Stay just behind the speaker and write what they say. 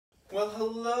Well,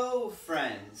 hello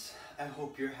friends. I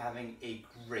hope you're having a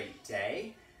great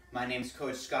day. My name's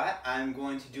Coach Scott. I'm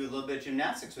going to do a little bit of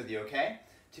gymnastics with you, okay?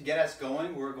 To get us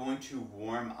going, we're going to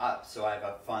warm up. So I have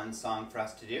a fun song for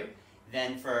us to do.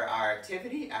 Then for our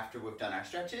activity, after we've done our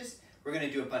stretches, we're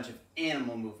gonna do a bunch of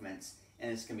animal movements.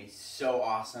 And it's gonna be so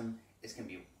awesome. It's gonna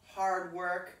be hard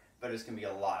work, but it's gonna be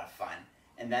a lot of fun.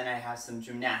 And then I have some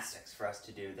gymnastics for us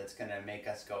to do that's gonna make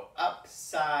us go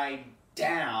upside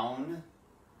down.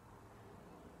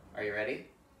 Are you ready?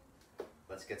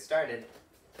 Let's get started.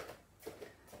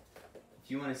 If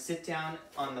you want to sit down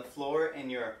on the floor in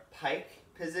your pike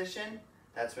position,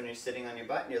 that's when you're sitting on your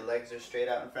butt and your legs are straight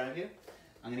out in front of you.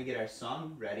 I'm going to get our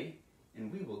song ready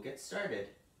and we will get started.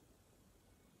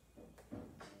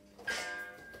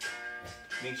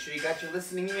 Make sure you got your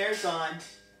listening ears on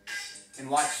and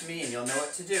watch me and you'll know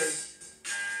what to do.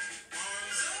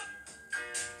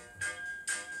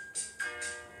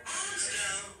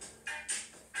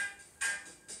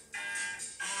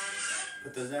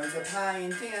 Put those arms up high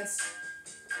and dance.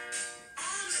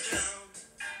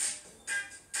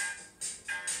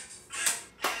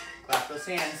 Clap those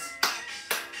hands.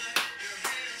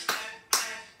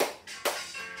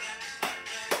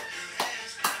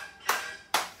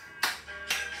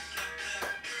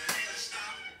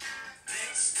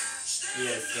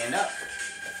 Yeah, stand up.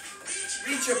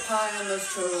 Reach up high on those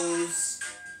toes.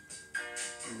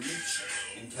 Reach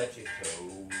and touch your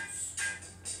toes.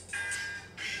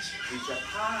 Reach up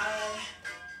high,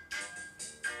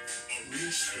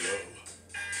 reach low.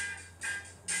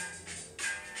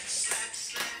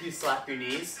 You slap your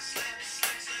knees.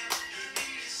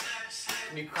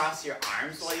 Can you cross your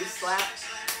arms while you slap?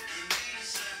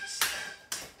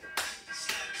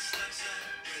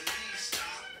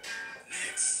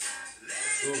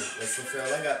 Ooh, let's lift our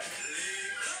leg up.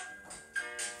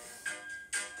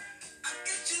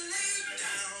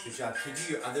 Good job. Can you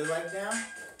do your other leg now?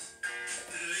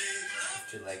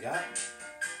 Your leg up.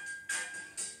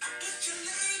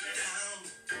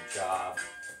 Good job.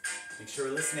 Make sure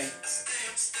we're listening.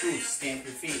 Ooh, stamp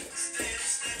your feet.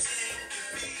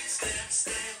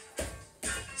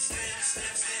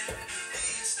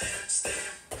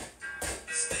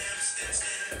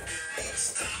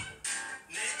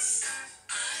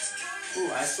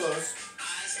 Ooh, eyes closed.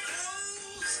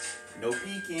 No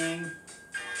peeking.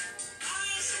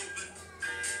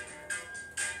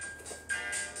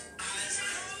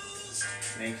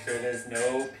 Make sure there's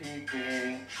no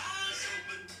peeking.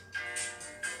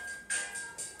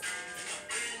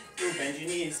 Ooh, bend your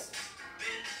knees.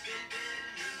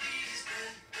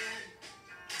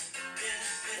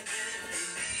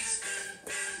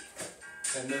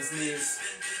 Bend those knees.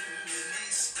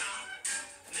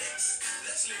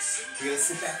 We're gonna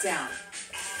sit back down.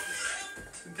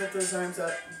 And put those arms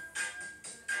up.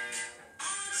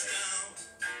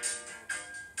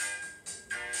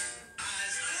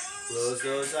 Close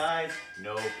those eyes,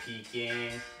 no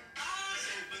peeking.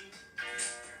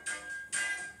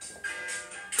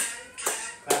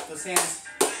 Clap those hands.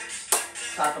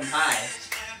 Clap them high.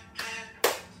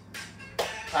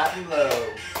 Clap them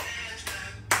low.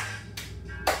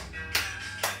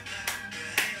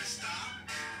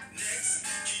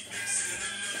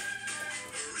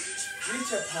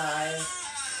 Reach up high.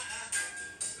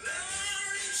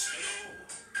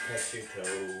 Touch your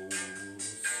toes.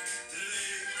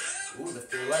 Ooh,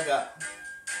 lift your leg up.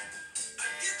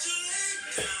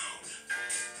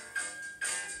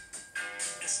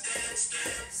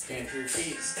 Stand to your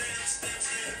feet.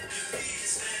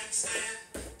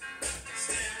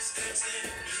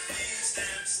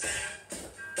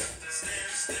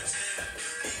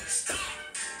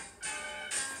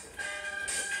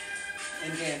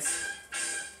 And dance.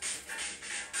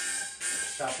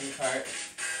 Shopping cart.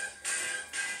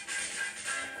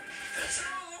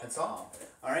 That's all.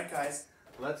 All right, guys,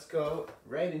 let's go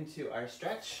right into our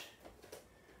stretch.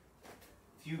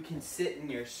 If you can sit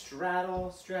in your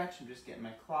straddle stretch, I'm just getting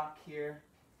my clock here.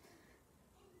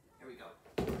 Here we go.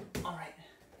 All right,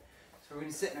 so we're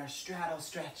gonna sit in our straddle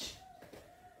stretch.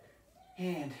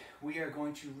 And we are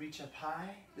going to reach up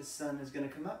high. The sun is gonna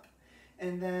come up.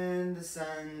 And then the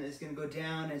sun is gonna go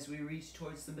down as we reach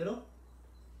towards the middle.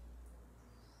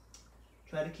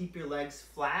 Try to keep your legs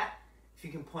flat. If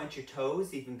you can point your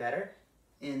toes, even better.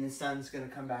 And the sun's gonna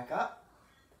come back up.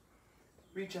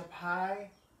 Reach up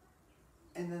high,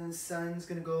 and then the sun's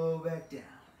gonna go back down.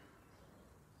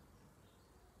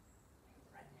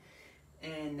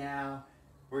 And now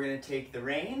we're gonna take the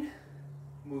rein,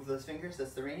 move those fingers,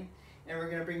 that's the rein, and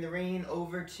we're gonna bring the rein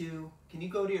over to, can you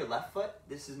go to your left foot?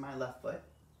 This is my left foot.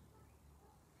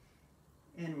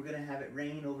 And we're gonna have it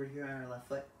rein over here on our left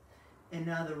foot. And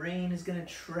now the rain is gonna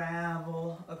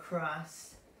travel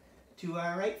across to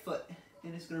our right foot,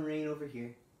 and it's gonna rain over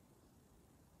here.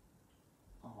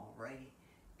 Alrighty.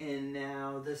 And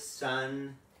now the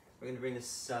sun, we're gonna bring the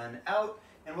sun out.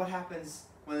 And what happens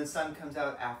when the sun comes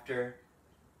out after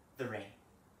the rain?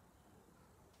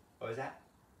 What was that?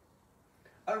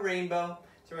 A rainbow.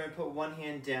 So we're gonna put one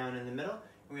hand down in the middle.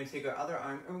 We're gonna take our other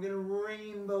arm and we're gonna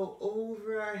rainbow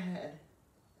over our head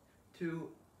to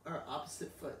our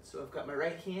opposite foot. So I've got my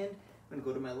right hand, I'm gonna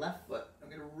go to my left foot. I'm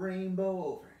gonna rainbow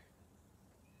over.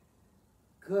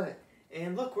 Good.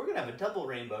 And look, we're gonna have a double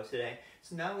rainbow today.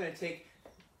 So now I'm gonna take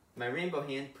my rainbow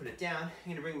hand, put it down.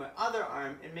 I'm gonna bring my other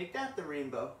arm and make that the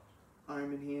rainbow.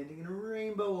 Arm and hand, I'm gonna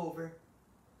rainbow over.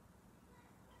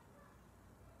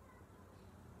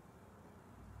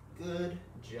 Good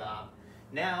job.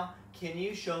 Now, can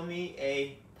you show me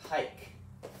a pike?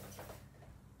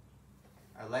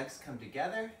 Our legs come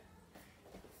together.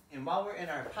 And while we're in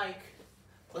our pike,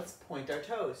 let's point our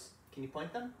toes. Can you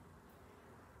point them?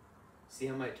 See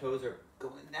how my toes are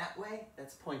going that way?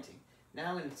 That's pointing.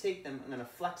 Now I'm going to take them, I'm going to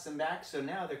flex them back, so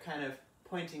now they're kind of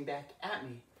pointing back at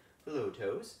me. Hello,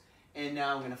 toes. And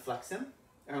now I'm going to flex them,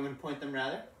 or I'm going to point them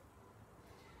rather.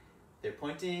 They're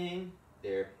pointing,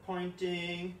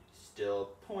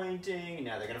 still pointing, and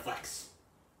now they're going to flex.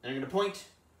 Then they're going to point,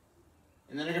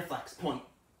 and then they're going to flex, point,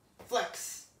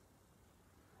 flex.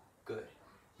 Good.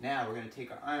 Now we're going to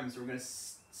take our arms, we're going to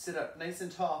sit up nice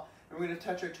and tall, and we're going to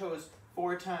touch our toes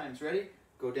 4 times. Ready?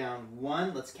 Go down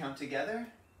 1, let's count together.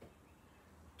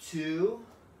 2,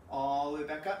 all the way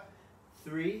back up.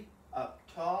 3, up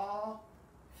tall.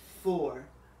 4.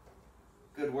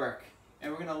 Good work.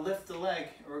 And we're going to lift the leg,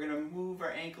 and we're going to move our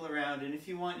ankle around. And if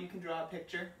you want, you can draw a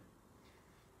picture.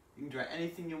 You can draw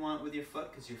anything you want with your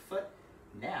foot, because your foot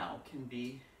now can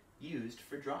be used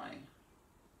for drawing.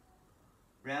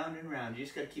 Round and round. You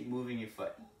just got to keep moving your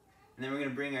foot. And then we're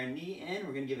going to bring our knee in.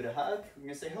 We're going to give it a hug. We're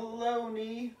going to say, hello,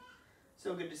 knee.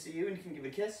 So good to see you. And you can give it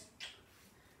a kiss.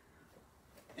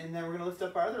 And then we're going to lift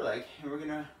up our other leg. And we're going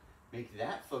to make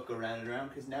that foot go round and around,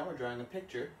 because now we're drawing a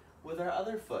picture with our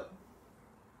other foot.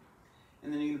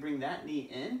 And then you're going to bring that knee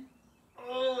in.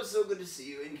 Oh, so good to see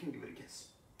you. And you can give it a kiss.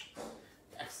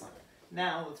 Excellent.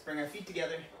 Now let's bring our feet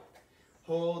together.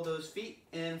 Hold those feet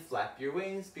and flap your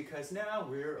wings, because now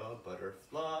we're a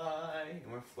butterfly.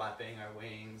 And we're flapping our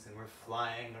wings and we're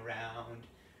flying around.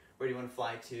 Where do you want to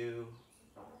fly to?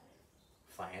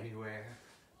 Fly anywhere.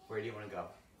 Where do you want to go?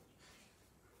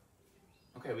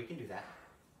 Okay, we can do that.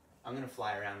 I'm going to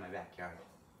fly around my backyard.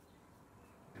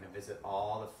 I'm going to visit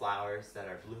all the flowers that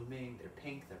are blooming. They're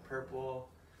pink, they're purple.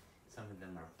 Some of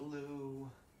them are blue.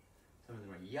 Some of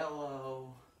them are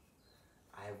yellow.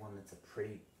 I have one that's a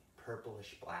pretty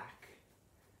purplish black.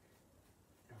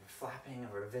 And we're flapping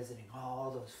and we're visiting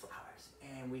all those flowers.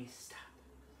 And we stop.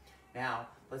 Now,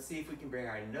 let's see if we can bring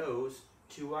our nose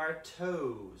to our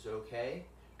toes, okay?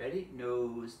 Ready?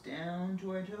 Nose down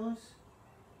to our toes.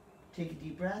 Take a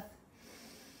deep breath.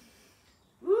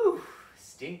 Woo!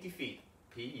 Stinky feet.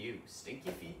 P.U.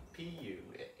 Stinky feet, P.U.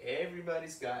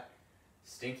 Everybody's got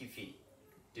stinky feet.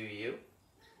 Do you?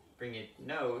 Bring your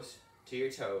nose to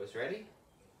your toes. Ready?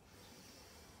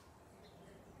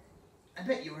 I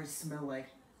bet yours smell like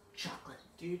chocolate.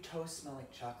 Do your toes smell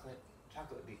like chocolate?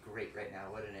 Chocolate would be great right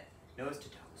now, wouldn't it? Nose to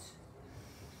toes.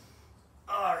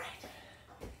 All right.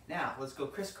 Now, let's go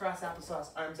crisscross applesauce,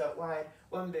 arms out wide,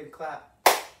 one big clap.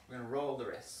 We're going to roll the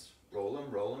wrists. Roll them,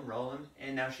 roll them, roll them,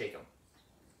 and now shake them.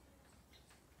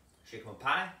 Shake them up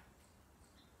high.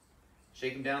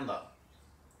 Shake them down low.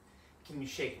 Can you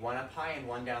shake one up high and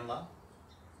one down low?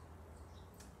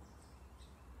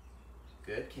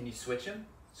 Good. Can you switch them?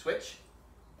 Switch.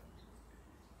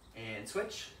 And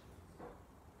switch.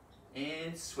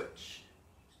 And switch.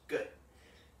 Good.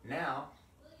 Now,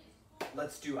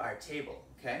 let's do our table,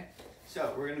 okay?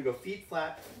 So we're going to go feet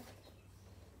flat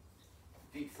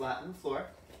on the floor.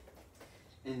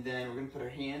 And then we're going to put our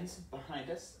hands behind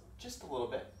us just a little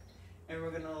bit. And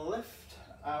we're going to lift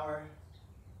our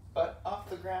butt off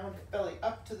the ground, belly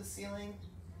up to the ceiling.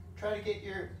 Try to get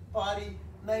your body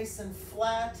nice and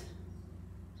flat.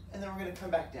 And then we're going to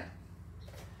come back down.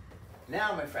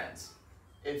 Now, my friends,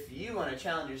 if you want to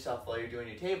challenge yourself while you're doing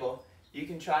your table, you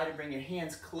can try to bring your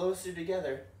hands closer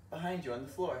together behind you on the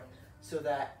floor, so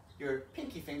that your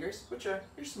pinky fingers, which are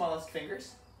your smallest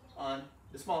fingers on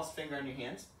the smallest finger on your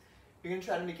hands, you're going to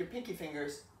try to make your pinky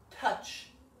fingers touch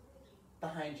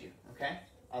behind you, okay?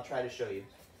 I'll try to show you.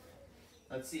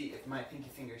 Let's see if my pinky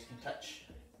fingers can touch.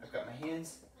 I've got my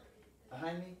hands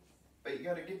behind me, but you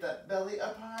got to get that belly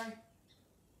up high.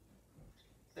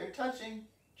 They're touching,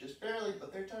 just barely,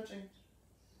 but they're touching.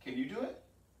 Can you do it?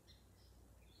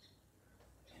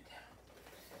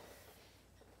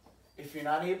 If you're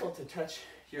not able to touch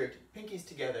your pinkies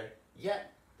together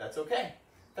yet, that's okay.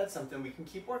 That's something we can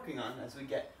keep working on as we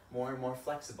get more and more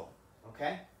flexible,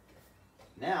 okay?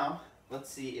 Now, let's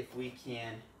see if we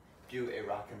can do a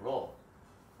rock and roll.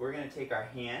 We're gonna take our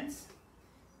hands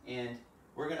and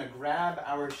we're gonna grab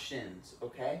our shins,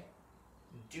 okay?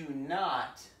 Do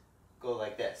not go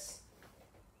like this,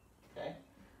 okay?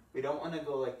 We don't wanna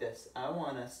go like this. I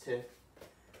want us to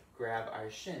grab our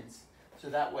shins. So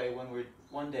that way,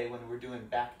 one day when we're doing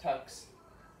back tucks,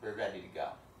 we're ready to go.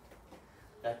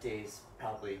 That day's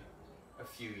probably a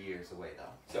few years away though.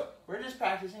 So we're just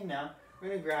practicing now. We're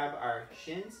gonna grab our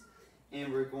shins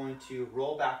and we're going to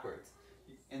roll backwards.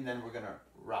 And then we're gonna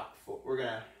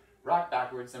rock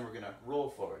backwards, then we're gonna roll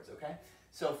forwards, okay?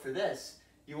 So for this,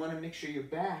 you wanna make sure your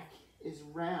back is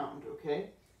round,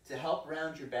 okay? To help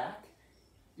round your back,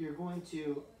 you're going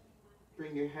to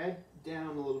bring your head down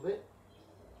a little bit.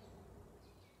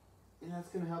 And that's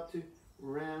gonna help to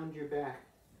round your back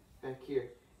here.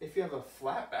 If you have a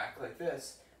flat back like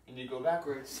this and you go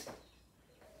backwards,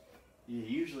 you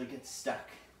usually get stuck.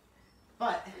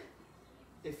 But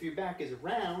if your back is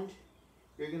round,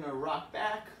 you're gonna rock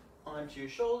back onto your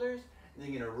shoulders and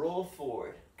then you're gonna roll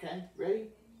forward, okay?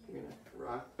 Ready? We're gonna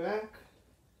rock back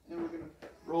and we're gonna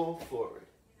roll forward.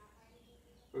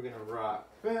 We're gonna rock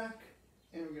back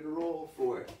and we're gonna roll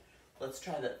forward. Let's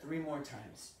try that 3 more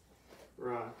times.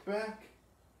 Rock back,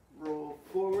 roll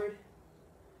forward,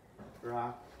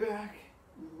 rock back,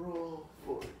 roll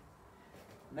forward.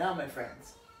 Now, my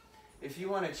friends, if you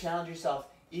want to challenge yourself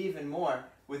even more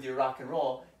with your rock and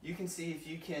roll, you can see if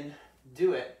you can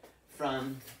do it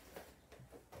from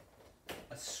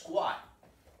a squat,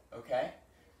 okay?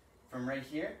 From right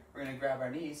here, we're going to grab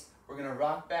our knees, we're going to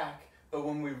rock back, but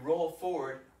when we roll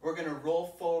forward, we're going to roll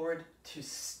forward to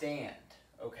stand,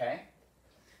 okay?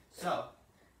 So,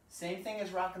 same thing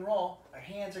as rock and roll, our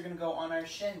hands are going to go on our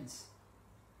shins.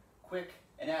 Quick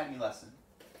anatomy lesson.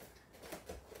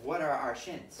 What are our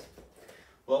shins?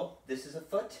 Well, this is a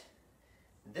foot,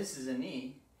 this is a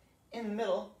knee, in the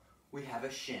middle we have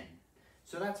a shin.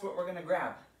 So that's what we're going to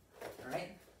grab, all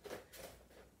right?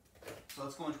 So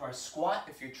let's go into our squat.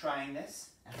 If you're trying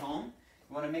this at home,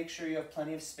 you want to make sure you have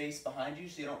plenty of space behind you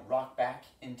so you don't rock back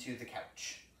into the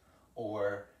couch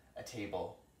or a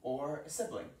table or a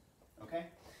sibling, okay?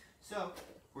 So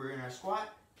we're in our squat,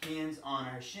 hands on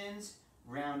our shins,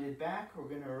 rounded back. We're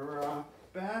going to rock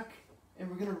back and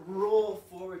we're going to roll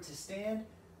forward to stand,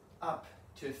 up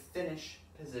to finish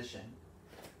position,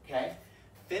 okay?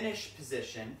 Finish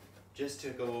position, just to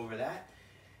go over that,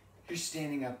 you're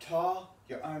standing up tall,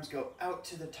 your arms go out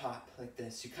to the top like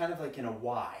this. You're kind of like in a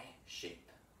Y shape,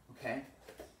 okay?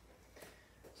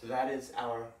 So that is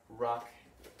our rock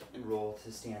and roll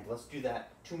to stand. Let's do that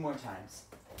 2 more times.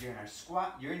 You're in our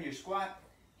squat, you're in your squat,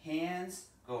 hands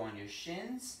go on your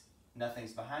shins,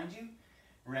 nothing's behind you,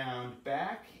 round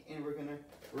back, and we're gonna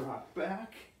rock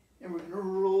back, and we're gonna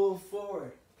roll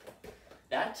forward.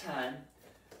 That time,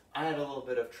 I had a little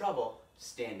bit of trouble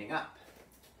standing up.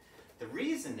 The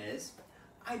reason is,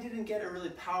 I didn't get a really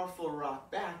powerful rock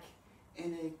back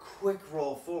and a quick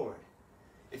roll forward.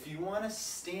 If you wanna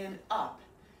stand up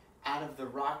out of the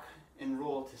rock and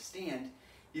roll to stand,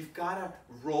 you've gotta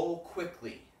roll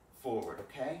quickly forward,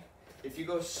 okay? If you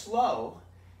go slow,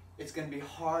 it's gonna be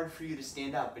hard for you to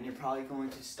stand up and you're probably going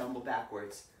to stumble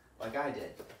backwards like I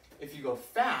did. If you go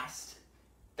fast,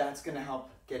 that's gonna help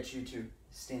get you to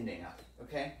standing up,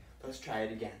 okay? Let's try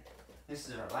it again. This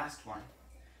is our last one.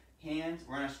 Hands,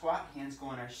 we're in our squat, hands go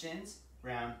on our shins,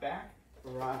 round back,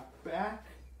 rock back,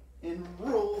 and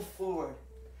roll forward.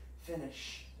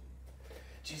 Finish.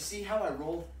 Do you see how I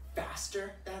rolled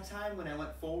faster that time when I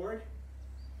went forward?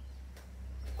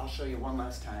 I'll show you one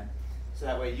last time, so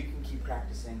that way you can keep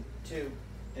practicing too.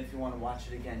 And if you want to watch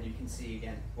it again, you can see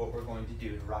again what we're going to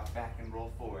do to rock back and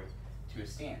roll forward to a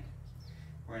stand.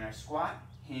 We're in our squat,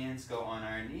 hands go on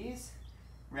our knees,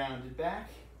 rounded back,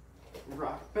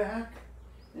 rock back,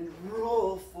 and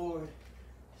roll forward,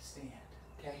 stand,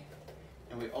 okay?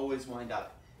 And we always wind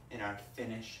up in our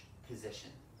finish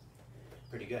position.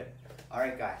 Pretty good. All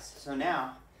right, guys, so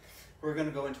now we're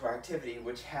gonna go into our activity,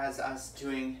 which has us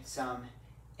doing some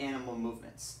animal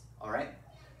movements, all right?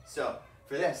 So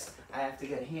for this, I have to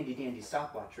get a handy dandy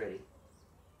stopwatch ready,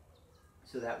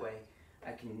 so that way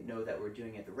I can know that we're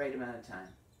doing it the right amount of time.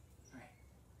 All right,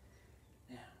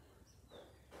 now,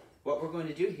 what we're going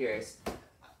to do here is,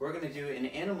 we're going to do an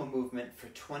animal movement for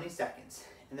 20 seconds,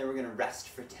 and then we're going to rest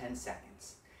for 10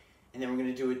 seconds. And then we're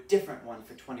going to do a different one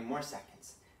for 20 more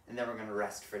seconds, and then we're going to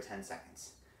rest for 10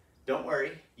 seconds. Don't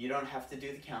worry, you don't have to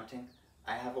do the counting.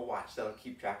 I have a watch that will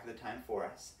keep track of the time for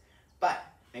us. But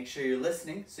Make sure you're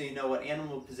listening so you know what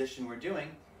animal position we're doing.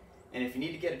 And if you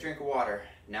need to get a drink of water,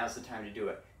 now's the time to do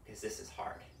it, because this is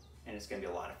hard and it's gonna be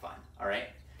a lot of fun, all right?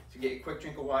 So get a quick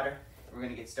drink of water. We're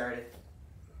gonna get started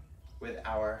with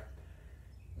our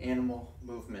animal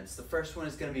movements. The first one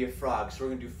is gonna be a frog, so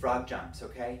we're gonna do frog jumps,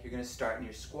 okay? You're gonna start in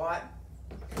your squat,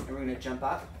 and we're gonna jump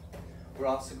up. We're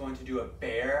also going to do a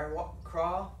bear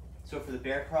crawl. So for the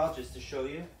bear crawl, just to show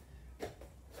you,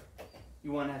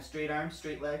 you wanna have straight arms,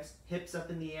 straight legs, hips up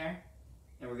in the air,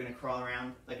 and we're gonna crawl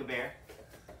around like a bear.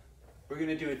 We're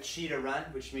gonna do a cheetah run,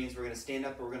 which means we're gonna stand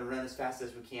up, and we're gonna run as fast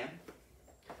as we can.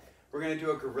 We're gonna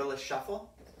do a gorilla shuffle.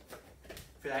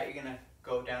 For that, you're gonna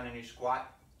go down in your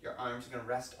squat. Your arms are gonna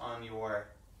rest on your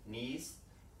knees.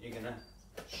 You're gonna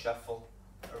shuffle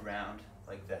around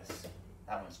like this.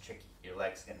 That one's tricky. Your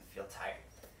leg's gonna feel tired.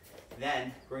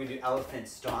 Then we're gonna do elephant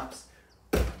stomps.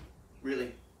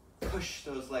 Really push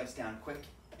those legs down quick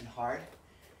and hard.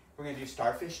 We're gonna do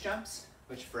starfish jumps,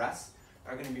 which for us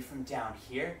are gonna be from down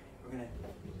here. We're gonna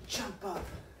jump up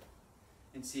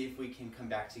and see if we can come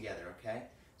back together, okay?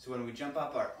 So when we jump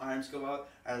up, our arms go out,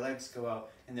 our legs go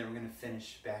out, and then we're gonna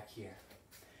finish back here.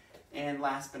 And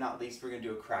last but not least, we're gonna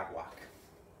do a crab walk.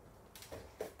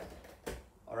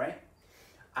 All right?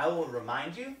 I will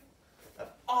remind you of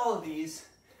all of these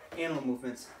animal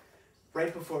movements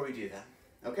right before we do them,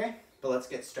 okay? But let's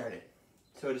get started.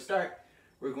 So to start,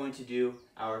 we're going to do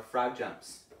our frog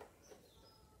jumps.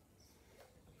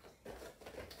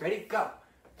 Ready? Go.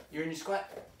 You're in your squat,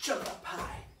 jump up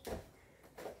high.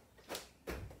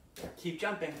 Keep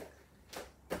jumping.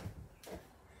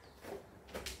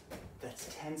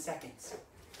 That's 10 seconds.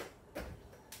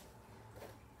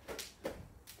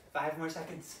 5 more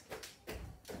seconds.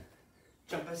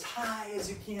 Jump as high as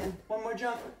you can. One more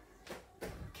jump.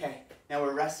 Okay, now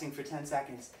we're resting for 10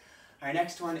 seconds. Our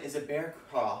next one is a bear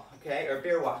crawl, okay, or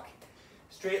bear walk.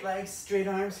 Straight legs, straight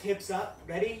arms, hips up.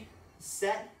 Ready,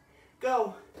 set,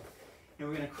 go. And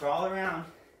we're gonna crawl around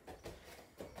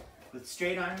with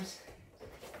straight arms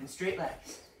and straight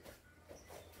legs.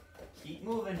 Keep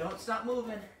moving, don't stop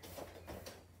moving.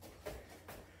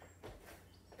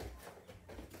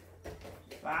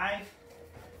 5,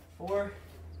 4,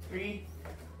 3,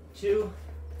 2,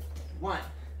 1.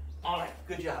 All right,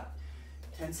 good job.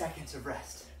 10 seconds of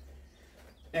rest.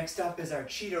 Next up is our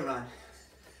cheetah run.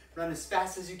 Run as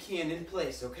fast as you can in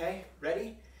place, okay?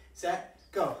 Ready, set,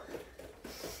 go.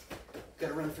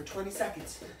 Gotta run for 20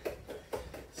 seconds.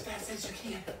 As fast as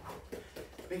you can.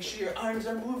 Make sure your arms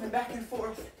are moving back and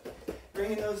forth.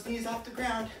 Bringing those knees off the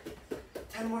ground.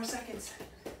 10 more seconds.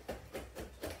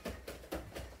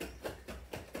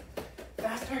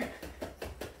 Faster.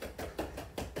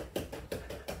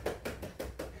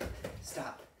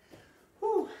 Stop.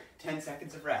 Whew. 10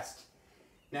 seconds of rest.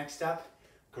 Next up,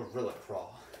 gorilla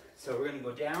crawl. So we're gonna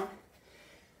go down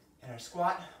in our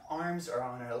squat. Arms are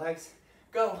on our legs.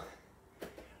 Go.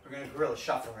 We're gonna gorilla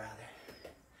shuffle rather.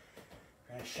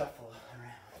 We're gonna shuffle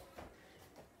around.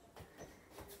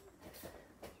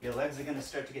 Your legs are gonna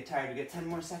start to get tired. You get 10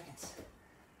 more seconds.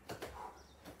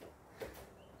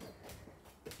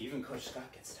 Even Coach Scott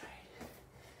gets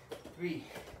tired. 3,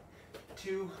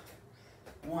 2,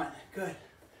 1. Good.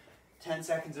 10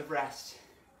 seconds of rest.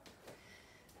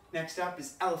 Next up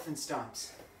is elephant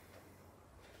stomps.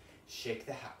 Shake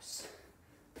the house.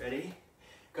 Ready?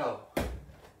 Go.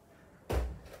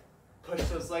 Push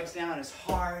those legs down as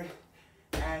hard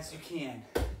as you can.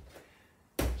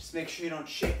 Just make sure you don't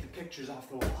shake the pictures off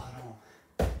the wall at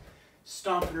home.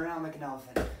 Stomping around like an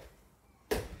elephant.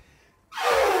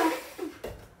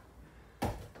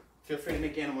 Feel free to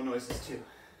make animal noises too.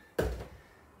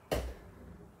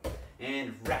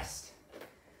 And rest.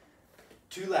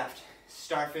 2 left.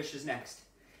 Starfish is next.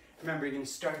 Remember, you're gonna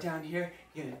start down here,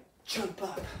 you're gonna jump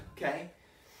up, okay?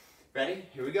 Ready?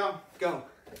 Here we go. Go.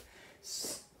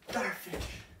 Starfish.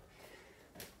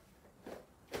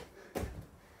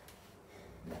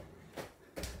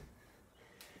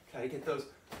 Try to get those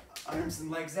arms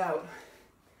and legs out.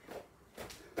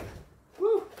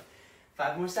 Woo!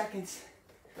 5 more seconds.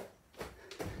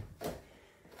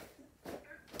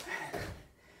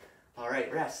 All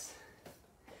right, rest.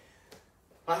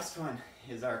 Last one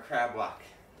is our crab walk.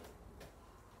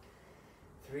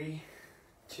 3,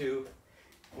 2,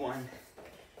 1,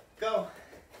 go.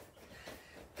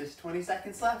 Just 20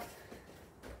 seconds left.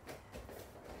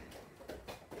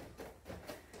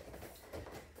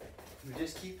 We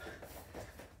just keep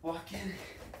walking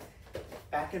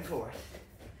back and forth.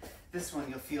 This one,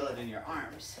 you'll feel it in your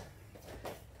arms,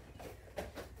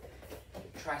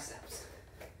 your triceps.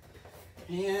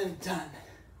 And done.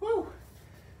 Woo!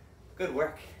 Good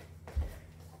work.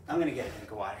 I'm gonna get a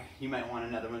drink of water. You might want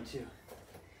another one too.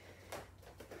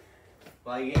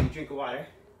 while you're getting a drink of water,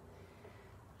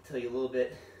 I'll tell you a little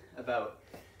bit about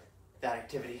that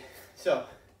activity. So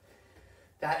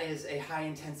that is a high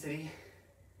intensity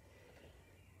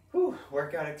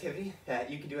workout activity that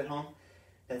you can do at home.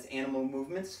 That's animal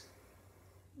movements.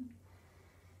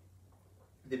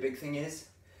 The big thing is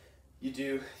you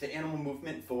do the animal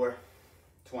movement for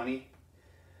 20,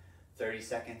 30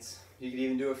 seconds. You could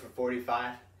even do it for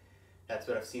 45. That's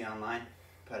what I've seen online,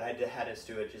 but I had us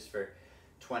do it just for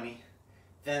 20.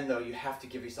 Then though, you have to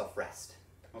give yourself rest,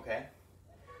 okay?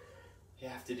 You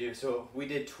have to do, so we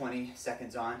did 20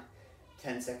 seconds on,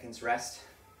 10 seconds rest.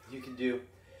 You could do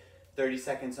 30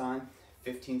 seconds on,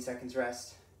 15 seconds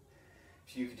rest.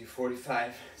 You could do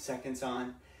 45 seconds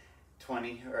on,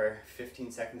 20 or 15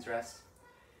 seconds rest.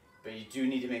 But you do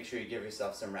need to make sure you give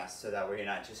yourself some rest so that way you're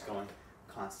not just going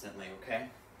constantly, okay?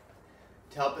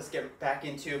 To help us get back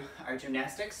into our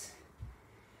gymnastics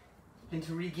and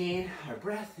to regain our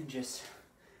breath and just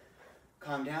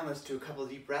calm down, let's do a couple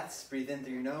of deep breaths. Breathe in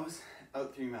through your nose,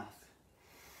 out through your mouth.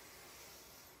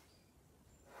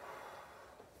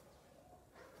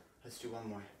 Let's do one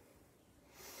more.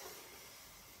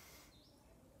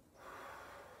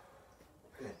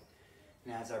 Good.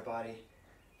 Now as our body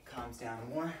calms down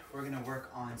more, we're gonna work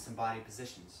on some body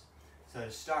positions. So to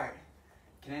start,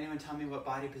 can anyone tell me what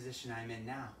body position I'm in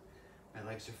now? My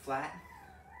legs are flat,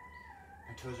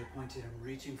 my toes are pointed, I'm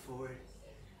reaching forward.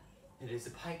 It is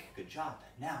a pike, good job.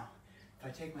 Now, if I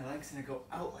take my legs and I go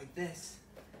out like this,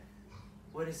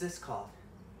 what is this called?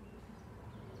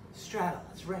 Straddle,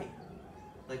 that's right.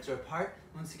 Legs are apart,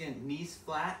 once again, knees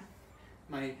flat.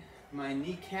 My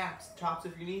kneecaps, tops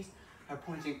of your knees, are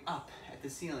pointing up at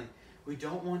the ceiling. We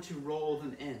don't want to roll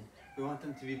them in. We want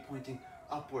them to be pointing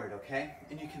upward, okay?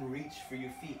 And you can reach for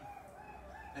your feet.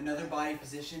 Another body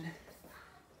position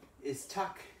is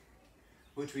tuck,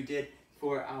 which we did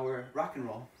for our rock and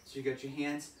roll. So you got your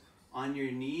hands on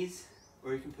your knees,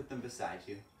 or you can put them beside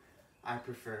you. I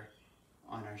prefer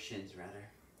on our shins, rather.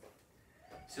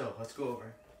 So let's go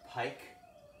over pike,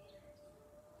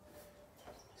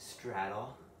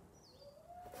 straddle,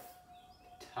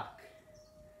 tuck,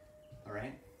 all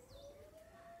right?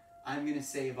 I'm gonna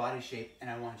say a body shape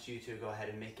and I want you to go ahead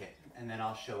and make it, and then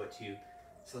I'll show it to you.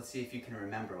 So let's see if you can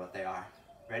remember what they are.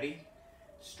 Ready?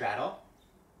 Straddle.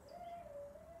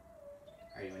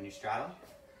 Are you in your straddle?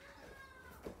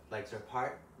 Legs are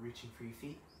apart, reaching for your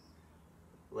feet.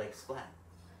 Legs flat.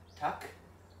 Tuck.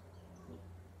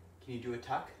 Can you do a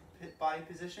tuck body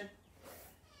position?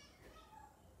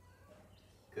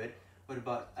 Good. What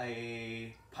about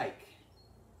a pike?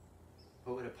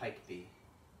 What would a pike be?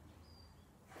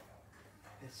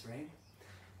 This, right?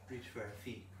 Reach for our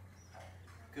feet.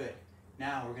 Good.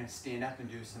 Now we're going to stand up and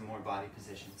do some more body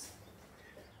positions.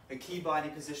 A key body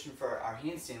position for our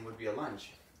handstand would be a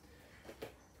lunge.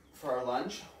 For our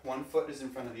lunge, one foot is in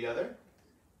front of the other.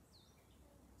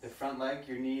 The front leg,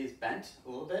 your knee is bent a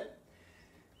little bit.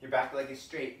 Your back leg is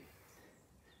straight.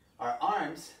 Our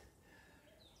arms,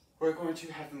 we're going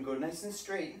to have them go nice and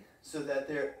straight so that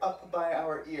they're up by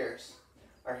our ears.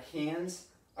 Our hands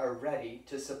are ready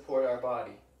to support our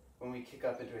body when we kick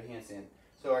up into a handstand.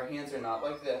 So our hands are not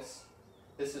like this.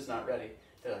 This is not ready.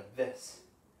 They're like this.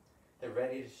 They're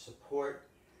ready to support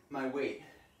my weight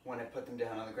when I put them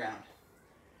down on the ground.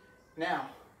 Now,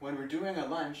 when we're doing a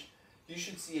lunge, you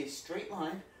should see a straight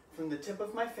line from the tip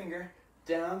of my finger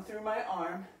down through my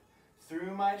arm,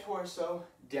 through my torso,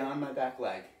 down my back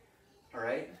leg. All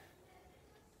right?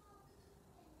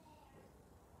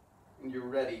 And you're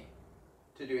ready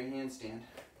to do a handstand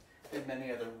and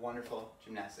many other wonderful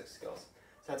gymnastics skills.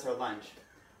 So that's our lunge.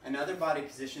 Another body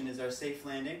position is our safe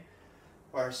landing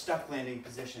or our stuck landing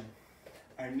position.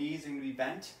 Our knees are going to be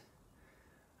bent,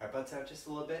 our butts out just a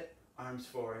little bit, arms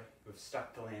forward. We've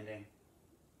stuck the landing.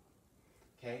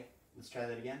 Okay, let's try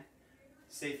that again.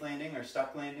 Safe landing or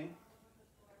stuck landing.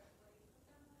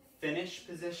 Finish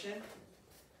position.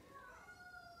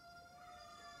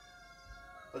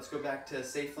 Let's go back to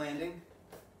safe landing.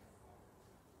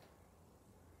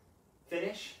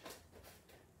 Finish.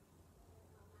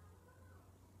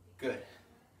 Good.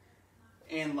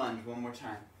 And lunge one more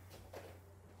time.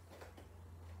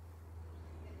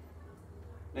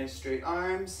 Nice straight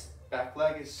arms, back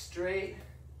leg is straight,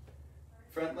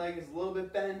 front leg is a little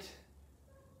bit bent,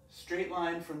 straight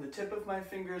line from the tip of my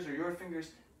fingers or your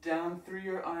fingers down through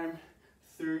your arm,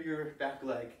 through your back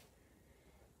leg.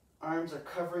 Arms are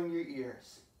covering your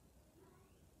ears.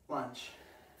 Lunge.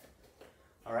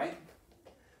 All right?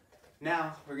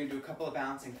 Now we're going to do a couple of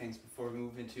balancing things before we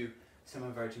move into some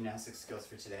of our gymnastics skills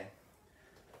for today.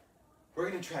 We're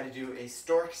going to try to do a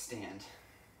stork stand,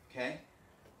 okay?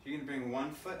 You're going to bring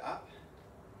one foot up,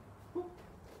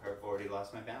 or I've already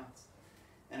lost my balance.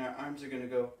 And our arms are going to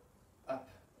go up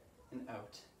and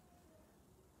out.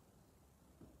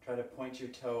 Try to point your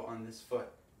toe on this foot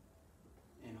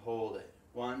and hold it.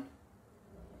 1,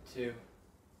 2,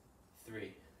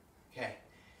 3. Okay.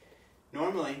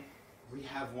 Normally, we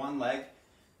have one leg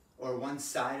or one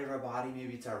side of our body,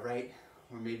 maybe it's our right,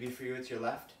 or maybe for you it's your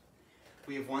left.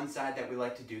 We have one side that we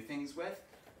like to do things with,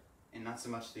 and not so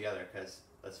much the other, because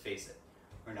let's face it,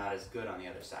 we're not as good on the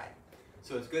other side.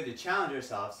 So it's good to challenge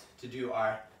ourselves to do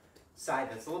our side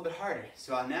that's a little bit harder.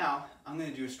 So now, I'm going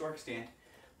to do a stork stand,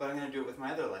 but I'm going to do it with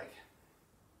my other leg.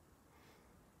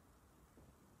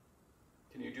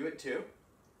 Can you do it too?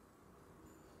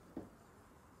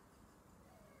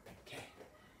 Okay.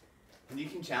 And you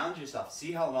can challenge yourself.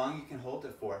 See how long you can hold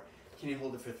it for. Can you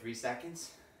hold it for 3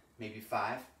 seconds? Maybe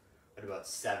 5? What about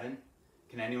 7?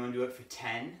 Can anyone do it for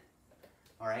 10?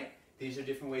 All right? These are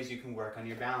different ways you can work on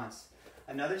your balance.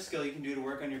 Another skill you can do to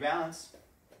work on your balance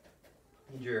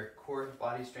and your core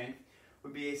body strength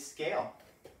would be a scale,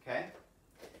 okay?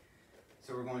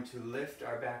 So we're going to lift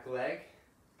our back leg,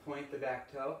 point the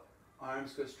back toe,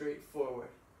 arms go straight forward.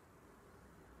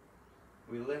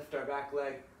 We lift our back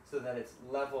leg so that it's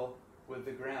level with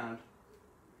the ground,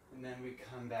 and then we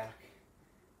come back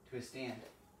to a stand.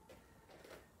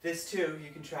 This too,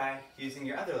 you can try using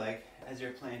your other leg as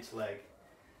your plant leg.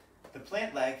 The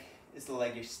plant leg is the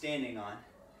leg you're standing on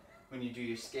when you do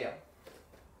your scale.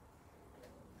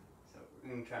 So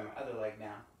we're going to try my other leg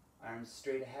now. Arms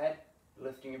straight ahead,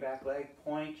 lifting your back leg,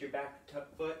 point your back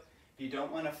foot. You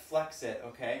don't want to flex it,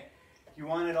 okay? You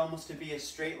want it almost to be a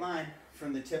straight line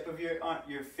from the tip of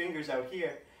your fingers out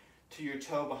here to your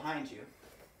toe behind you.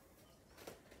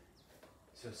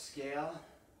 So scale.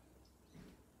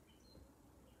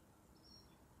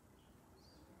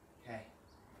 Okay.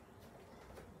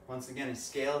 Once again, a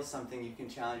scale is something you can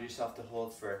challenge yourself to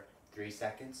hold for 3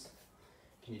 seconds.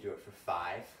 Can you do it for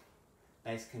 5?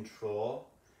 Nice control,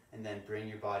 and then bring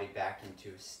your body back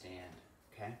into a stand,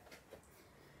 okay?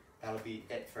 That'll be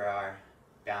it for our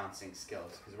balancing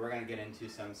skills, because we're going to get into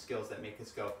some skills that make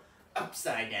us go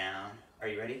upside down. Are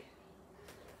you ready?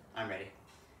 I'm ready.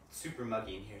 It's super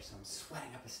muggy in here, so I'm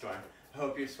sweating up a storm. I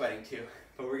hope you're sweating too,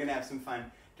 but we're going to have some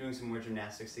fun doing some more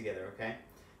gymnastics together, okay?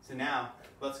 So now,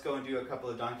 let's go and do a couple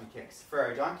of donkey kicks. For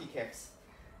our donkey kicks,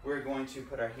 we're going to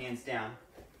put our hands down,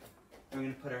 and we're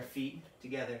going to put our feet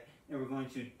together, and we're going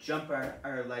to jump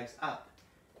our legs up.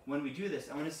 When we do this,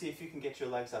 I want to see if you can get your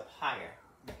legs up higher,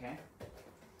 okay?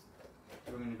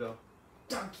 We're going to go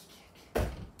donkey kick,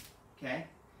 okay?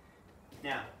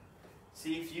 Now,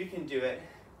 see if you can do it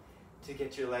to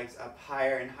get your legs up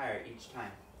higher and higher each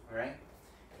time, all right?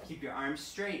 Keep your arms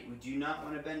straight. We do not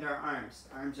want to bend our arms.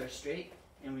 Arms are straight,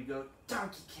 and we go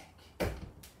donkey kick.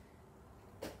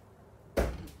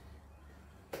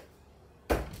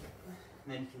 And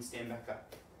then you can stand back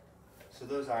up. So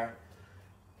those are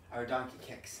our donkey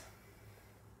kicks.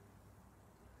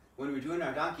 When we're doing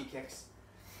our donkey kicks,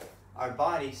 our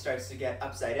body starts to get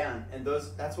upside down, and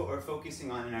that's what we're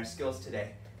focusing on in our skills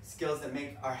today. Skills that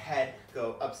make our head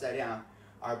go upside down,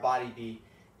 our body be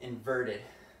inverted,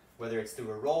 whether it's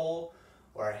through a roll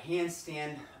or a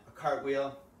handstand, a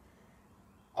cartwheel,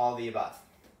 all the above.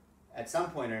 At some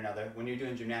point or another, when you're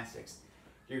doing gymnastics,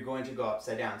 you're going to go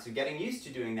upside down. So getting used to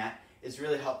doing that is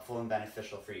really helpful and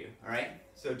beneficial for you, all right?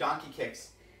 So donkey kicks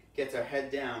gets our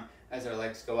head down as our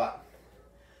legs go up.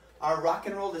 Our rock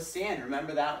and roll to stand,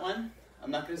 remember that one? I'm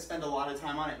not going to spend a lot of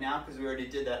time on it now because we already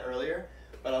did that earlier,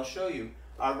 but I'll show you.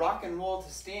 Our rock and roll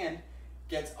to stand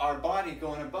gets our body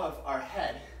going above our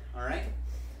head, all right?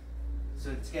 So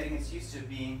it's getting us used to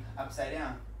being upside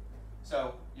down.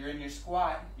 So you're in your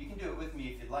squat, you can do it with me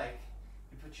if you'd like.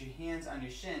 You put your hands on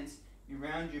your shins, you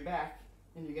round your back,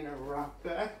 and you're going to rock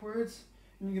backwards,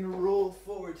 and you're going to roll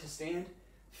forward to stand,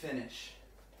 finish,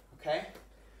 okay?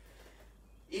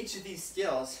 Each of these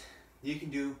skills you can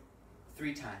do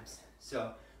 3 times.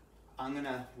 So I'm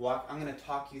gonna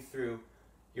talk you through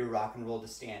your rock and roll to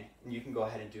stand, and you can go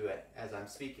ahead and do it as I'm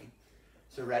speaking.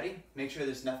 So ready? Make sure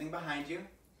there's nothing behind you.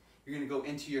 You're gonna go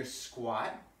into your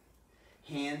squat.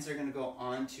 Hands are gonna go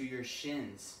onto your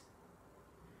shins.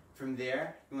 From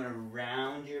there, you wanna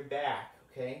round your back,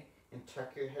 okay? And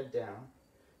tuck your head down.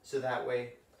 So that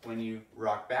way, when you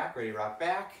rock back, ready, rock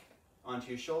back, onto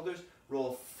your shoulders,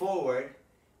 roll forward,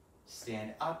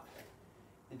 stand up,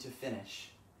 and to finish.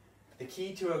 The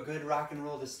key to a good rock and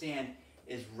roll to stand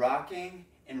is rocking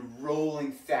and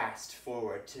rolling fast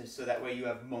forward so that way you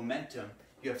have momentum,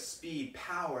 you have speed,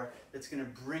 power that's going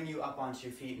to bring you up onto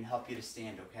your feet and help you to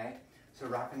stand, okay? So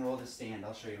rock and roll to stand,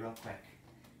 I'll show you real quick.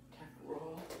 Tap,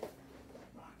 roll,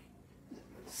 rock,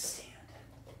 stand.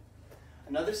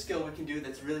 Another skill we can do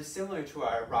that's really similar to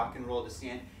our rock and roll to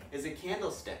stand is a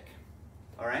candlestick.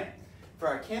 All right? For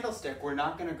our candlestick, we're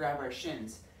not going to grab our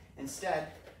shins. Instead,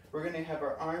 we're going to have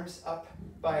our arms up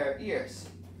by our ears.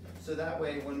 So that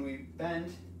way, when we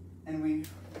bend and we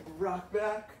rock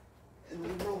back and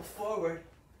we roll forward,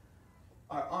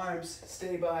 our arms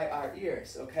stay by our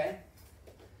ears, okay?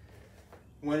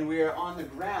 When we are on the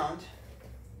ground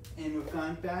and we've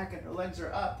gone back and our legs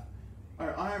are up,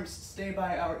 our arms stay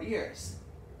by our ears.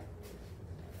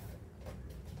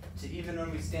 So even when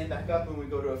we stand back up and we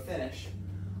go to a finish,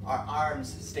 our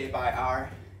arms stay by our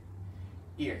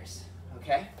ears,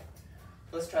 okay?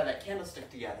 Let's try that candlestick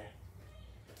together.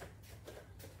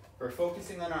 We're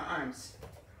focusing on our arms.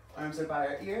 Arms are by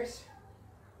our ears.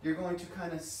 You're going to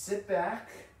kind of sit back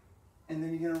and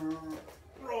then you're going to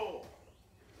roll.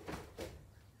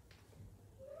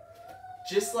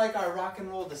 Just like our rock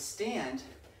and roll to stand,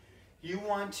 you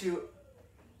want to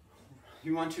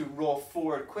roll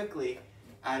forward quickly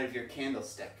out of your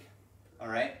candlestick, all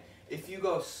right? If you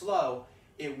go slow,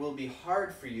 it will be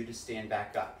hard for you to stand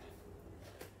back up.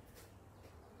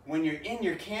 When you're in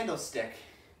your candlestick,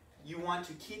 you want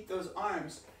to keep those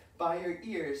arms by your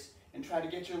ears and try to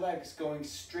get your legs going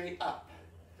straight up.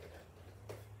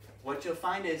 What you'll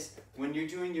find is when you're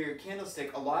doing your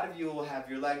candlestick, a lot of you will have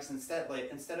your legs instead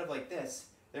of like this,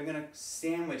 they're going to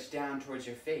sandwich down towards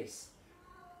your face.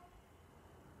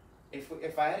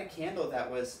 If I had a candle that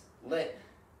was lit,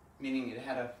 meaning it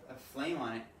had a flame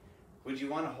on it, would you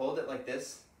want to hold it like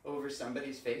this over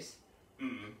somebody's face?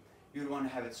 Mm-mm. You would want to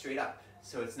have it straight up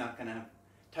so it's not going to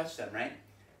touch them, right?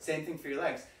 Same thing for your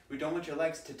legs. We don't want your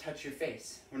legs to touch your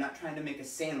face. We're not trying to make a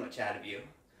sandwich out of you.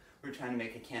 We're trying to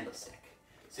make a candlestick.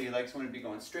 So your legs want to be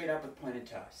going straight up with pointed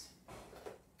toes.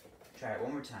 Try it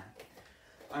one more time.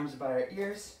 Arms are by our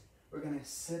ears. We're going to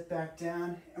sit back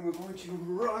down and we're going to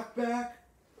rock back,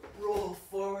 roll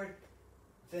forward,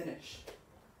 finish.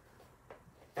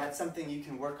 That's something you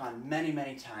can work on many,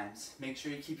 many times. Make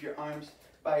sure you keep your arms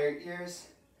by your ears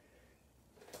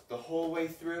the whole way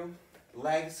through.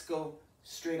 Legs go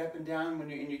straight up and down when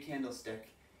you're in your candlestick,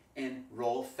 and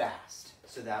roll fast.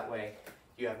 So that way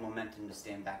you have momentum to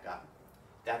stand back up.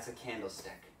 That's a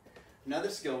candlestick. Another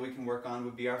skill we can work on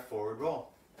would be our forward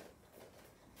roll.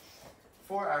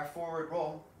 For our forward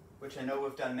roll, which I know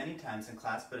we've done many times in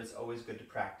class, but it's always good to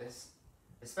practice,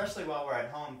 especially while we're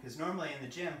at home, because normally in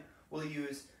the gym, we'll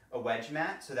use a wedge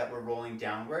mat so that we're rolling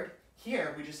downward.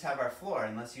 Here, we just have our floor,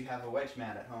 unless you have a wedge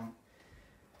mat at home.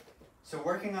 So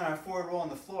working on our forward roll on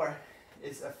the floor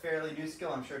is a fairly new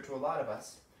skill, I'm sure, to a lot of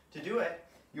us. To do it,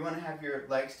 you want to have your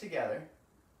legs together.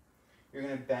 You're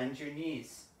going to bend your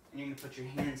knees, and you're going to put your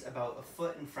hands about a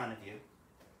foot in front of you.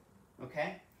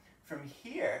 Okay? From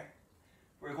here,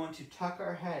 we're going to tuck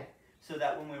our head so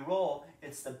that when we roll,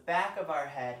 it's the back of our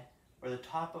head or the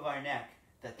top of our neck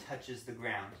that touches the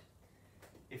ground.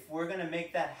 If we're going to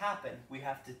make that happen, we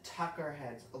have to tuck our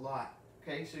heads a lot.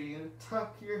 Okay, so you're going to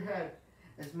tuck your head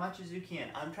as much as you can.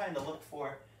 I'm trying to look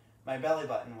for my belly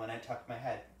button when I tuck my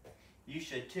head. You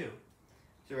should too.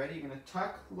 So ready? You're going to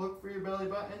tuck, look for your belly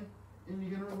button, and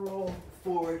you're going to roll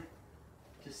forward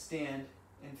to stand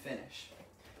and finish.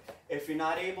 If you're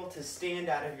not able to stand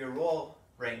out of your roll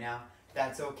right now,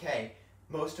 that's okay.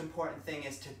 Most important thing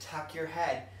is to tuck your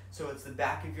head so it's the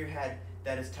back of your head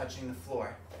that is touching the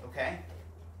floor, okay?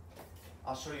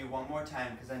 I'll show you one more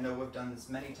time because I know we've done this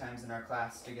many times in our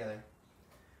class together.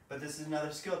 But this is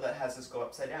another skill that has us go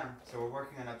upside down. So we're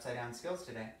working on upside down skills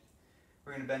today.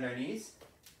 We're going to bend our knees.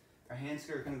 Our hands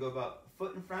are going to go about a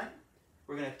foot in front.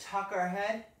 We're going to tuck our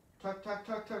head. Tuck, tuck,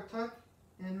 tuck, tuck, tuck.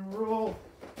 And roll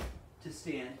to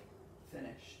stand.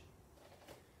 Finish.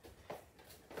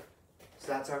 So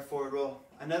that's our forward roll.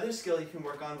 Another skill you can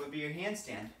work on would be your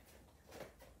handstand.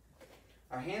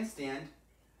 Our handstand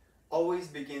always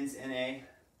begins in a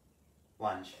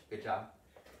lunge. Good job.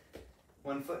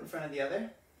 One foot in front of the other.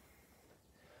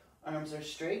 Arms are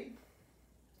straight.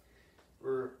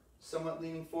 We're somewhat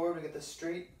leaning forward. We get the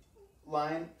straight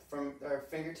line from our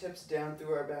fingertips down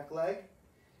through our back leg.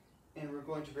 And we're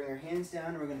going to bring our hands down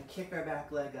and we're going to kick our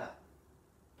back leg up.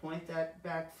 Point that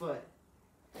back foot.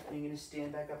 And you're going to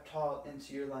stand back up tall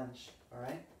into your lunge. All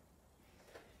right?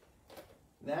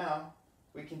 Now,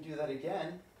 we can do that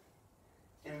again.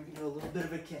 And we can do a little bit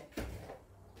of a kick.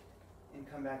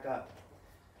 And come back up.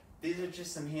 These are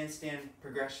just some handstand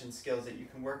progression skills that you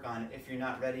can work on if you're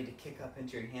not ready to kick up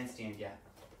into your handstand yet.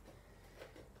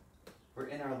 We're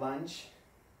in our lunge.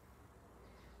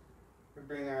 We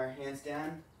bring our hands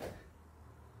down.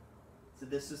 So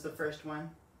this is the first one.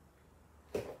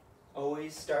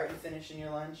 Always start and finish in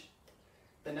your lunge.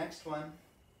 The next one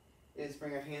is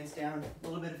bring our hands down, a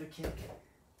little bit of a kick.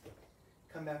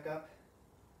 come back up.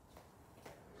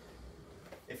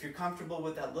 If you're comfortable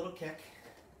with that little kick,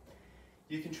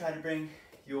 you can try to bring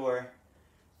your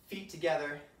feet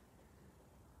together,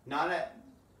 not at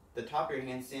the top of your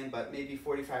handstand, but maybe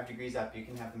 45 degrees up. You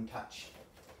can have them touch.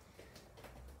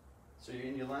 So you're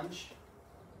in your lunge,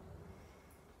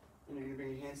 and you're going to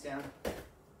bring your hands down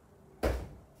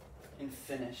and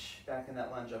finish back in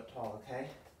that lunge up tall, okay?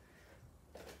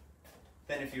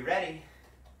 Then if you're ready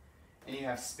and you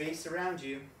have space around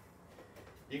you,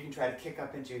 you can try to kick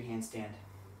up into your handstand.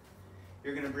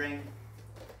 You're going to bring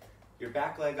your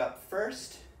back leg up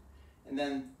first, and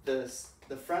then the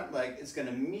front leg is going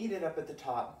to meet it up at the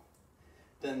top.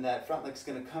 Then that front leg is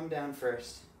going to come down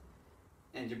first,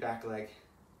 and your back leg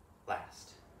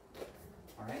last.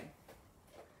 All right?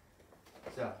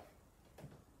 So,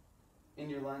 in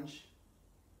your lunge,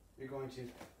 you're going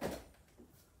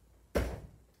to,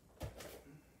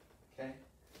 okay?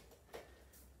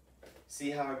 See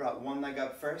how I brought one leg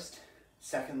up first,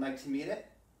 second leg to meet it,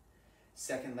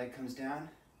 second leg comes down,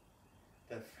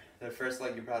 the first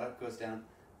leg you brought up goes down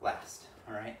last,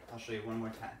 all right? I'll show you one more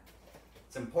time.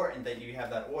 It's important that you have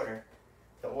that order.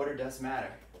 The order does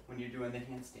matter when you're doing the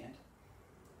handstand.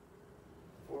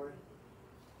 Forward,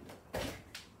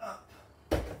 up,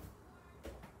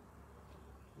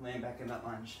 laying back in that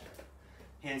lunge.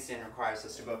 Handstand requires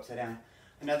us to go upside down.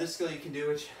 Another skill you can do,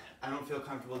 which I don't feel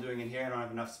comfortable doing in here, I don't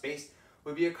have enough space,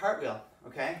 would be a cartwheel,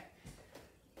 okay?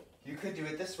 You could do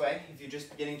it this way. If you're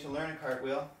just beginning to learn a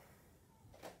cartwheel,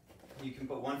 you can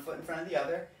put one foot in front of the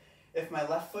other. If my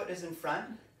left foot is in front,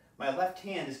 my left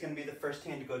hand is going to be the first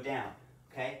hand to go down,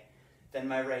 okay? Then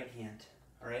my right hand,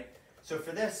 all right? So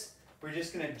for this, we're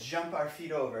just going to jump our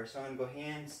feet over. So I'm going to go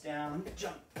hands down,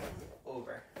 jump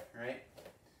over, all right?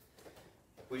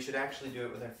 We should actually do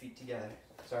it with our feet together.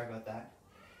 Sorry about that.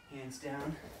 Hands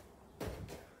down.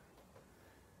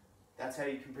 That's how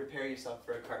you can prepare yourself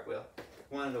for a cartwheel.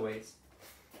 One of the ways.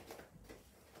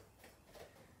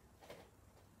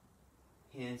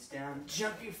 Hands down,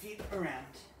 jump your feet around.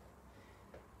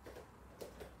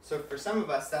 So for some of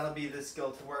us, that'll be the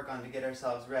skill to work on to get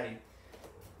ourselves ready.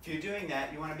 If you're doing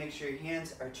that, you want to make sure your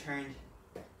hands are turned,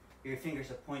 your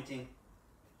fingers are pointing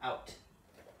out,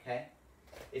 okay?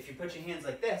 If you put your hands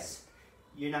like this,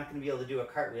 you're not going to be able to do a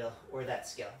cartwheel or that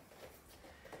skill.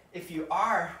 If you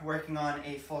are working on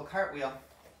a full cartwheel,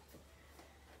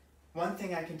 one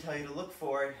thing I can tell you to look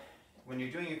for when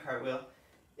you're doing a cartwheel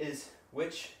is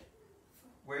where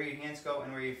your hands go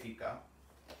and where your feet go.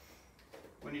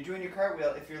 When you're doing your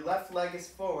cartwheel, if your left leg is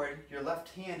forward, your left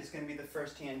hand is going to be the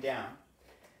first hand down.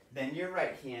 Then your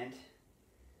right hand,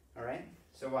 all right?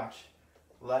 So watch,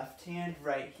 left hand,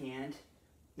 right hand.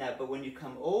 Now, but when you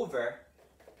come over,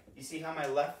 you see how my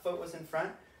left foot was in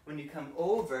front? When you come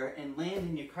over and land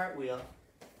in your cartwheel,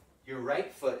 your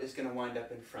right foot is going to wind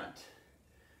up in front,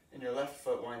 and your left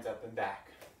foot winds up in back.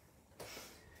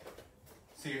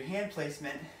 So your hand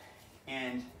placement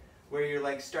and where your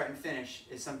legs start and finish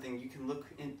is something you can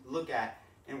look at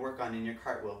and work on in your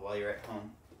cartwheel while you're at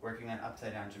home working on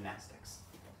upside down gymnastics.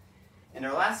 And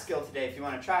our last skill today, if you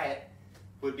want to try it,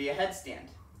 would be a headstand.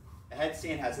 A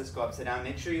headstand has us go upside down.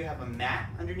 Make sure you have a mat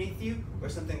underneath you or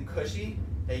something cushy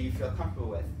that you feel comfortable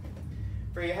with.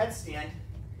 For your headstand,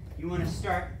 you want to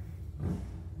start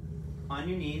on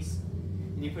your knees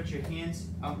and you put your hands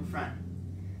out in front.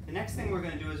 The next thing we're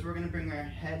going to do is we're going to bring our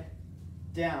head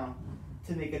down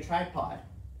to make a tripod.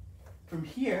 From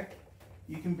here,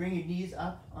 you can bring your knees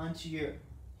up onto your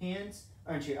hands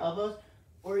or onto your elbows,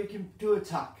 or you can do a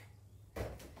tuck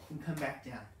and come back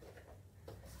down.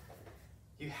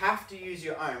 You have to use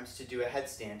your arms to do a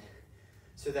headstand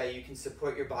so that you can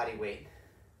support your body weight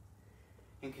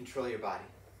and control your body.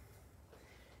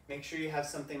 Make sure you have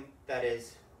something that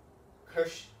is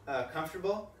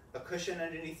comfortable, a cushion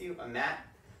underneath you, a mat,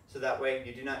 so that way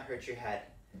you do not hurt your head.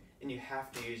 And you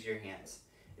have to use your hands.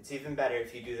 It's even better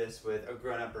if you do this with a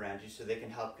grown-up around you so they can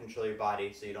help control your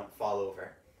body so you don't fall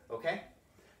over. Okay?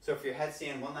 So for your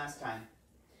headstand, one last time,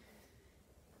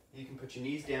 you can put your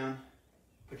knees down,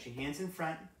 put your hands in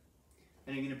front,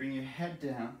 and you're going to bring your head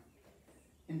down,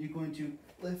 and you're going to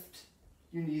lift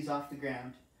your knees off the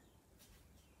ground.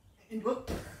 And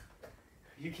whoop!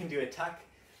 You can do a tuck.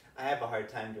 I have a hard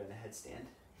time doing a headstand.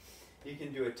 You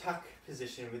can do a tuck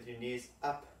position with your knees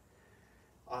up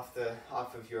off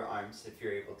of your arms if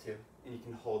you're able to, and you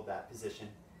can hold that position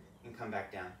and come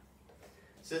back down.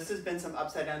 So this has been some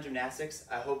upside down gymnastics.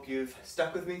 I hope you've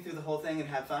stuck with me through the whole thing and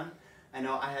had fun. I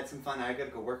know I had some fun. I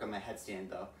gotta go work on my headstand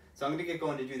though. So I'm gonna get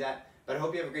going to do that, but I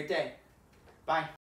hope you have a great day. Bye.